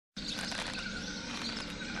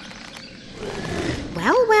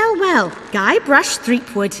Well, Guybrush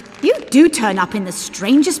Threepwood, you do turn up in the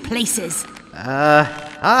strangest places.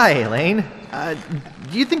 Hi, Elaine.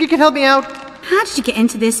 Do you think you could help me out? How did you get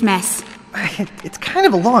into this mess? It's kind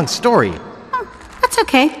of a long story. Oh, that's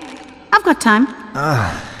okay. I've got time.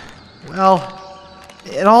 Well,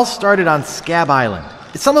 it all started on Scab Island.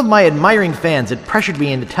 Some of my admiring fans had pressured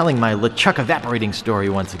me into telling my LeChuck evaporating story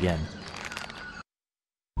once again.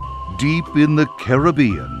 Deep in the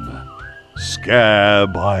Caribbean,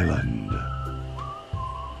 Scab Island.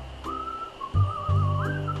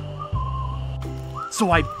 So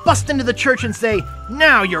I bust into the church and say,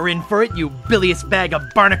 "Now you're in for it, you bilious bag of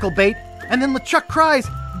barnacle bait." And then LeChuck cries,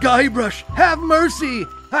 "Guybrush, have mercy!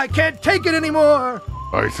 I can't take it anymore!"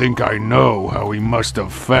 I think I know how he must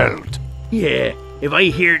have felt. Yeah, if I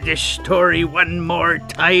hear this story one more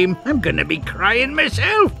time, I'm gonna be crying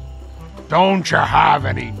myself. Don't you have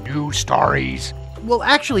any new stories? Well,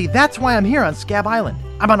 actually, that's why I'm here on Scab Island.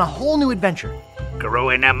 I'm on a whole new adventure.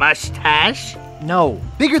 Growing a mustache? No,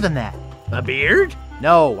 bigger than that. A beard?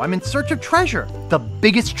 No, I'm in search of treasure. The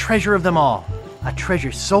biggest treasure of them all. A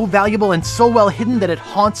treasure so valuable and so well hidden that it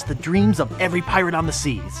haunts the dreams of every pirate on the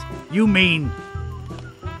seas. You mean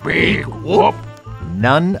Big Whoop?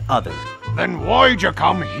 None other. Then why'd you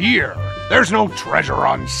come here? There's no treasure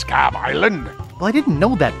on Scab Island. Well, I didn't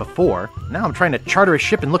know that before. Now I'm trying to charter a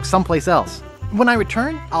ship and look someplace else. When I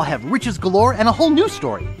return, I'll have riches galore and a whole new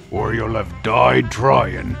story. Or you'll have died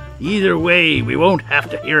trying. Either way, we won't have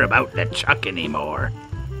to hear about LeChuck anymore.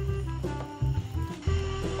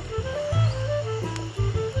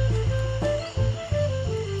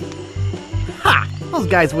 Ha! Those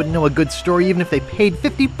guys wouldn't know a good story even if they paid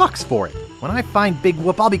 $50 for it. When I find Big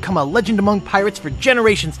Whoop, I'll become a legend among pirates for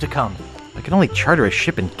generations to come. I can only charter a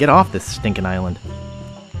ship and get off this stinking island.